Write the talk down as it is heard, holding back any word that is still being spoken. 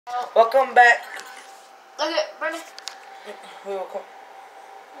Welcome back. Look at Brendan.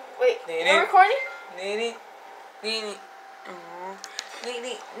 Wait, You're recording? Run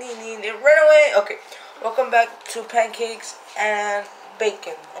away. Okay, welcome back to Pancakes and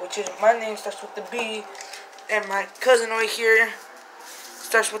Bacon, which is my name starts with the B, and my cousin over here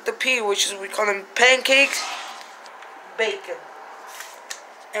starts with the P, which is we call them Pancakes, Bacon,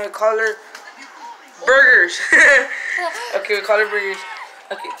 and we call her Burgers. Okay, we call her Burgers.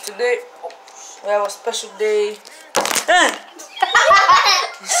 Okay, today we have a special day.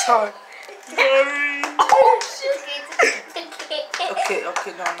 Sorry.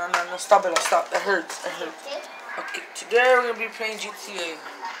 Okay, no, stop it, stop. That hurts. Okay, today we're gonna be playing GTA.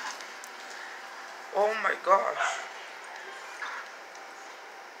 Oh my gosh.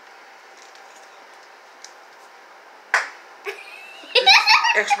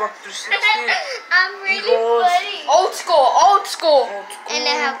 Xbox 360. I'm really Eagles. funny. Old school. And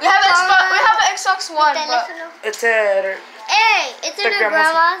I have We have an Xbox One, but It's a... Hey, it's in The our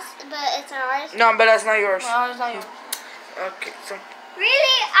grandma's. grandma's, but it's ours. No, but that's not yours. no, it's not yours. Okay, so...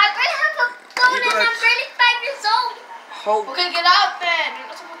 Really? I barely have a phone You and got- I'm barely 5 years old. Hold. Okay, get out then.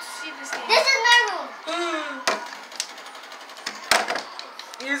 You're not supposed to see this game. This is my room.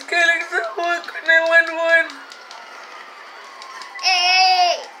 He's killing someone. 911.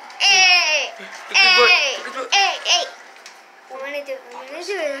 Hey. Look at Hey. I'm gonna do it.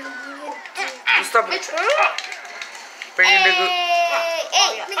 You stop it. Bring in the good.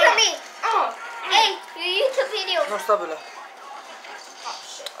 Hey, look at me. Hey, your YouTube video. No, stop it.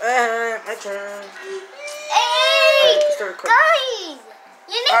 My turn. Hey, you can start recording. guys.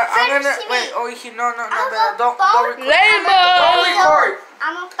 You need I'm to gonna see wait. me. Oh, no, I'm Bella. a Don't phone. record. Label. Don't record.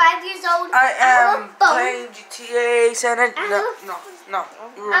 I'm 5 years old. I am I'm a phone. playing GTA San Andreas. No.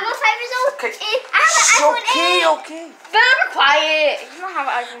 I'm 5 years old. Okay. I have an iPhone 8. Okay. Very quiet. You don't have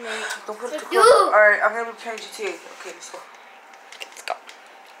an iPhone 8. Don't put it too You. close. Alright, I'm gonna be playing GTA. Okay, let's go. Let's go.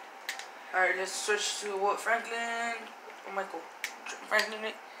 Alright, let's switch to what? Franklin or Michael?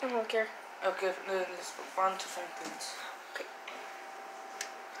 Franklin? I don't care. Okay, let's move on to Franklin's. Okay.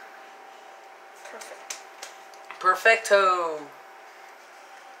 Perfect. Perfecto.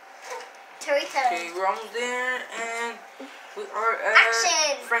 Terry Okay, we're almost there, and we are at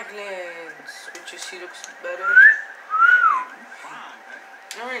Action. Franklin's, which you see looks better.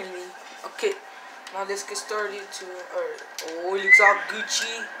 Not really. Okay, now let's get started to oh, it looks all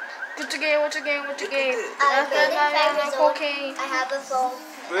Gucci. What you game? Look at this. I'm barely 5 years old. Okay. I have a phone.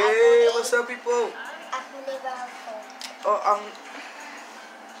 Hey, what's up, people? I believe I have a phone. Oh,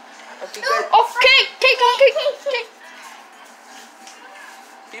 okay, guys. Oh, cake.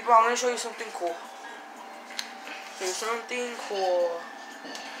 People, I'm gonna show you something cool.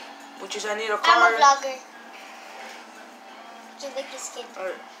 Which is I need a car. I'm a vlogger. Just like this kid.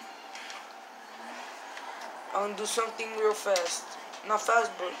 Alright. I'm gonna do something real fast. Not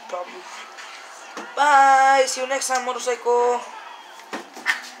fast, but probably. Bye. See you next time, motorcycle.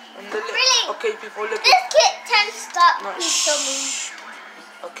 And Really? Okay, people, look. This kid tends to stop No, me so mean. shh.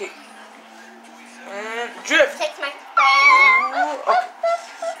 Okay. And drift. Takes my friend. Okay.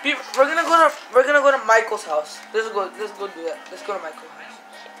 People, we're gonna go to Michael's house. Let's go do that. Let's go to Michael's house.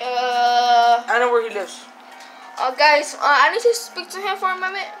 I know where he lives. Guys, I need to speak to him for a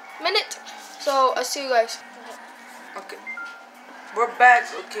minute. So I'll see you guys. Okay. We're back.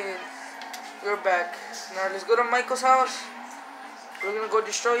 Okay. We're back. Now let's go to Michael's house. We're gonna go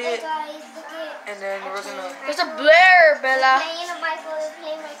destroy Hey it, guys, look at. and then we're gonna. There's a Blair, Bella. Playing a Michael,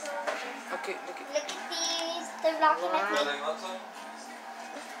 playing Michael. Okay. Look at. Look at these. They're blocking at me.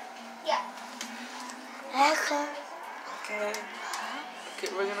 Yeah. Okay. Okay.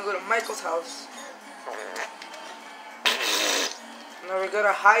 We're gonna go to Michael's house. Now we're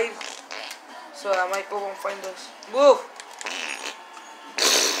gonna hide so that Michael won't find us. Move!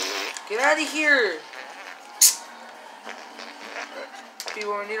 Get out of here!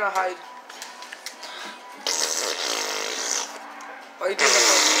 People, we need to hide. Why are you doing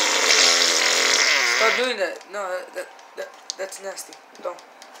that? Stop doing that. No, that's nasty. Don't.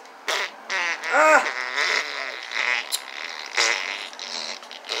 Ah!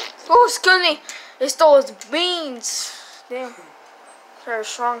 Oh, excuse me. They stole his beans. Damn. Very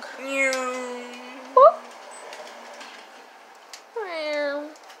strong. Whoop.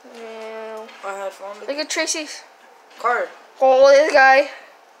 I had fun. Look at Tracy's. Car. Oh, this guy.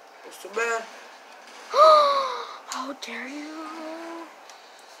 It's too bad. How dare you?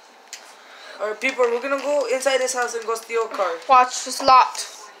 Alright, people, we're gonna go inside this house and go steal a car. Watch, it's locked.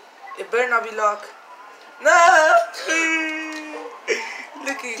 It better not be locked. No!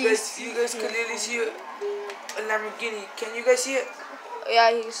 Look at you guys. You guys can clearly see a Lamborghini. Can you guys see it? Yeah,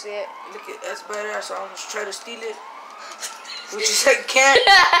 you can see it. Look at that's better. So I almost try to steal it, which you said can't.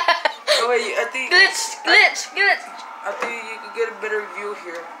 Oh wait, I think glitch. I think you could get a better view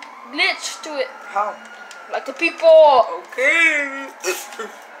here. Glitch to it. How? Like the people. Okay.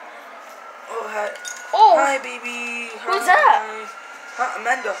 Oh hi. Oh. Hi baby. Who's Hi. that? Huh,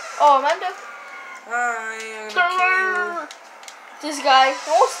 Amanda. Oh, Amanda. Hi. I'm gonna This guy. I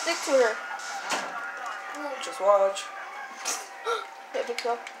won't stick to her. kill you. Just watch. Get picked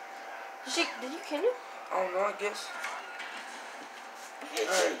up. Did you kill him? I don't know. I guess.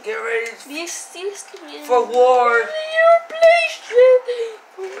 Alright, get ready This for war.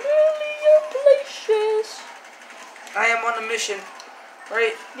 Places. I am on a mission.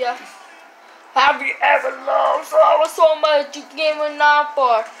 Right? Yeah. Have you ever loved so much you gave a non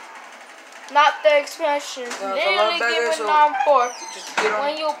for? Not the expression. Yeah, Literally it's a lot give better, a non for. Just get on.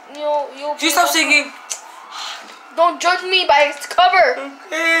 When you Just stop singing. Don't judge me by its cover.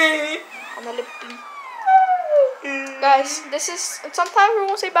 Okay. On the lip. Guys, this is sometimes we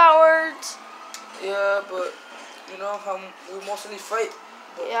won't say bad words. Yeah, but you know how we mostly fight.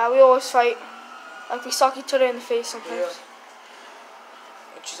 But Yeah, we always fight. Like we suck each other in the face sometimes. yeah.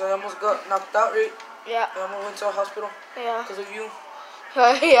 Which is I almost got knocked out, right? Yeah. I almost went to a hospital Yeah. because of you.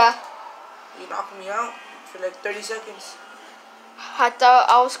 Yeah. You knocked me out for like 30 seconds. I thought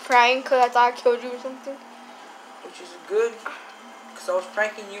I was crying because I thought I killed you or something. Which is good because I was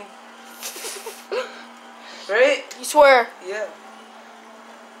pranking you. Right? You swear. Yeah.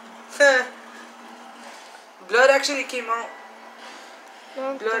 Blood actually came out.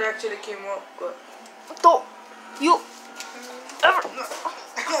 Blood actually came out. But Don't you ever.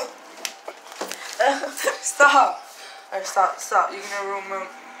 stop. Alright, stop. You're gonna ruin my...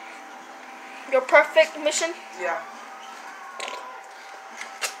 Your perfect mission. Yeah.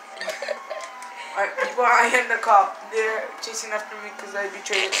 Alright, people, I am the cop. They're chasing after me because I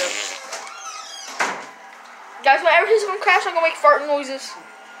betrayed them. Guys, whenever he's gonna crash, I'm gonna make fart noises.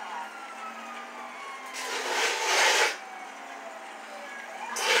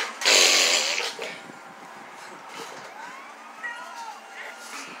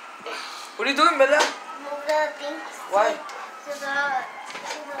 What are you doing, Bella? Move the thing. Why? So the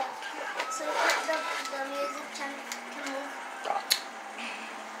music channel can move.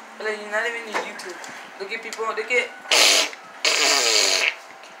 Bella, you're not even in YouTube. Look at people. Look at...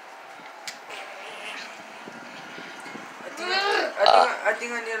 I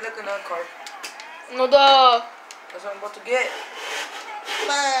think I need like another car. No, duh. That's what I'm about to get.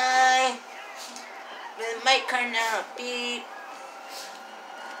 Bye. My car now. Beep.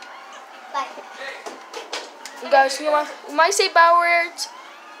 Bye. Guys, we might say bad words.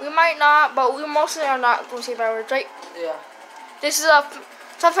 We might not, but we mostly are not gonna say bad words, right? Yeah. This is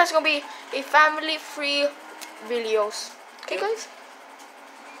sometimes gonna be a family-free videos. Okay, Yep. guys.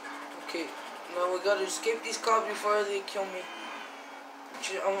 Okay. Now we gotta escape these cops before they kill me.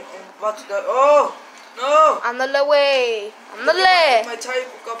 I'm about to die. Oh! No! On the way. On the way. My tire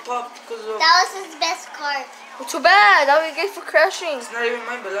got popped because of... That was his best car. Too bad. That would get for crashing. It's not even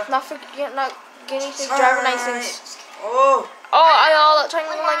mine, Bella. Not getting his driver license. Oh! Oh, I all trying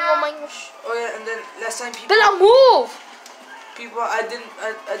to like Oh yeah, and then last time people... Bella, move! I did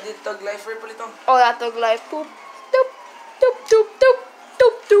Thug Life, right, Polito? Oh, that took like poop. Doop, doop, doop, doop,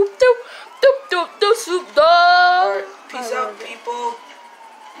 doop, doop, doop, doop, doop, doop, soup, doop. Alright, peace out, people.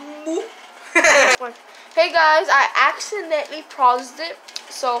 Hey guys, I accidentally paused it,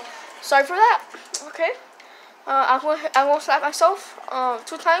 so sorry for that. Okay, I'm gonna slap myself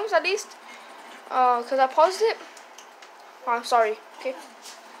 2 times at least, cause I paused it. Oh, I'm sorry. Okay.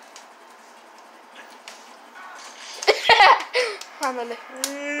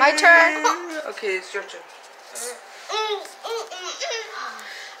 My turn. Okay, it's your turn.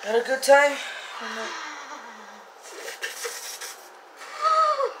 Had a good time?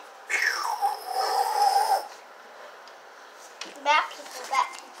 Bad people.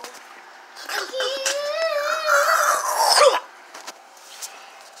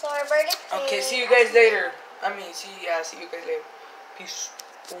 So our bird is Okay, see you guys later. See you guys later. Peace.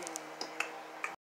 Boom.